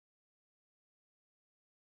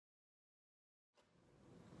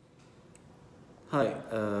Hi,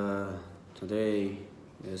 today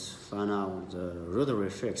let's find out the rotary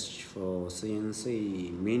fixture for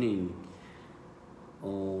CNC milling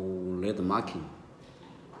or lead marking.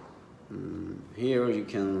 Here you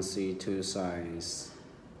can see two sizes.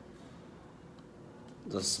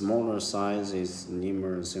 The smaller size is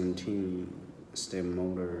NEMA 17 step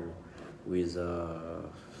motor with a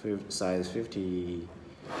size 50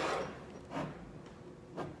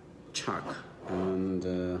 chuck,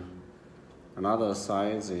 and another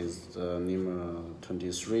size is the NEMA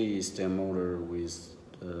 23 step motor with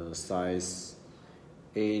size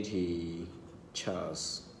 80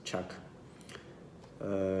 chuck.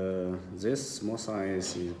 This small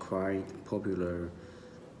size is quite popular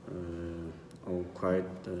or quite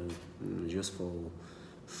useful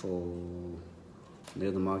for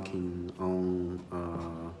lead marking on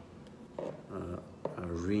a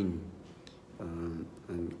ring, and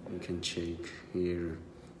you can check here.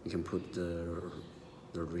 You can put the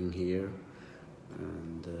ring here,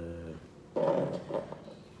 and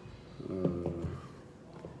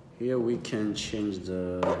here we can change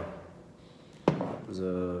the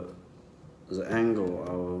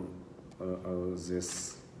angle of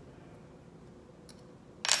this.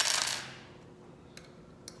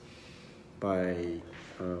 By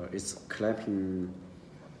its clamping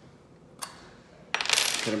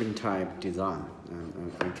type design,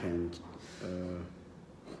 and we can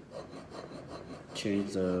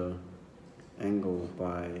change the angle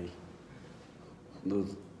by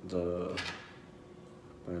losing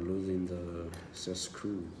the set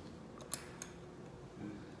screw.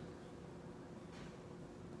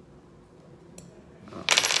 I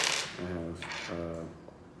have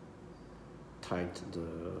tightened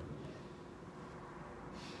the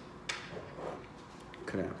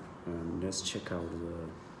clamp, and let's check out the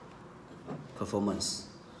performance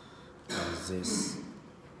of this.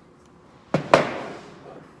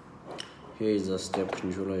 Here is a step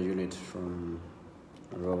controller unit from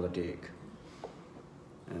RobotDigg,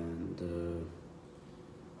 and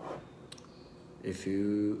if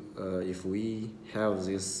we have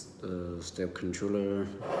this step controller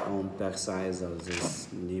on back side of this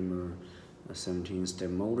NEMA 17 step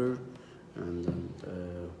motor, and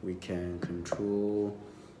we can control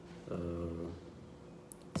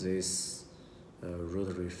this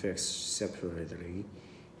rotary fix separately,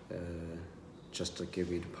 just to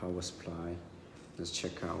give it power supply. Let's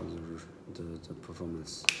check out the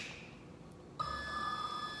performance.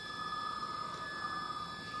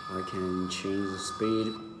 I can change the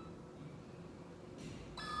speed.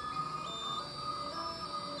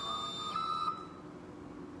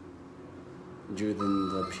 Using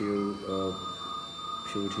the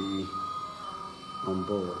purity on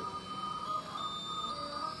board.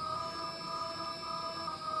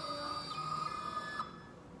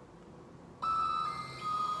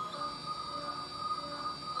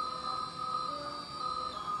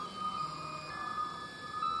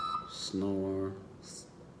 Snore.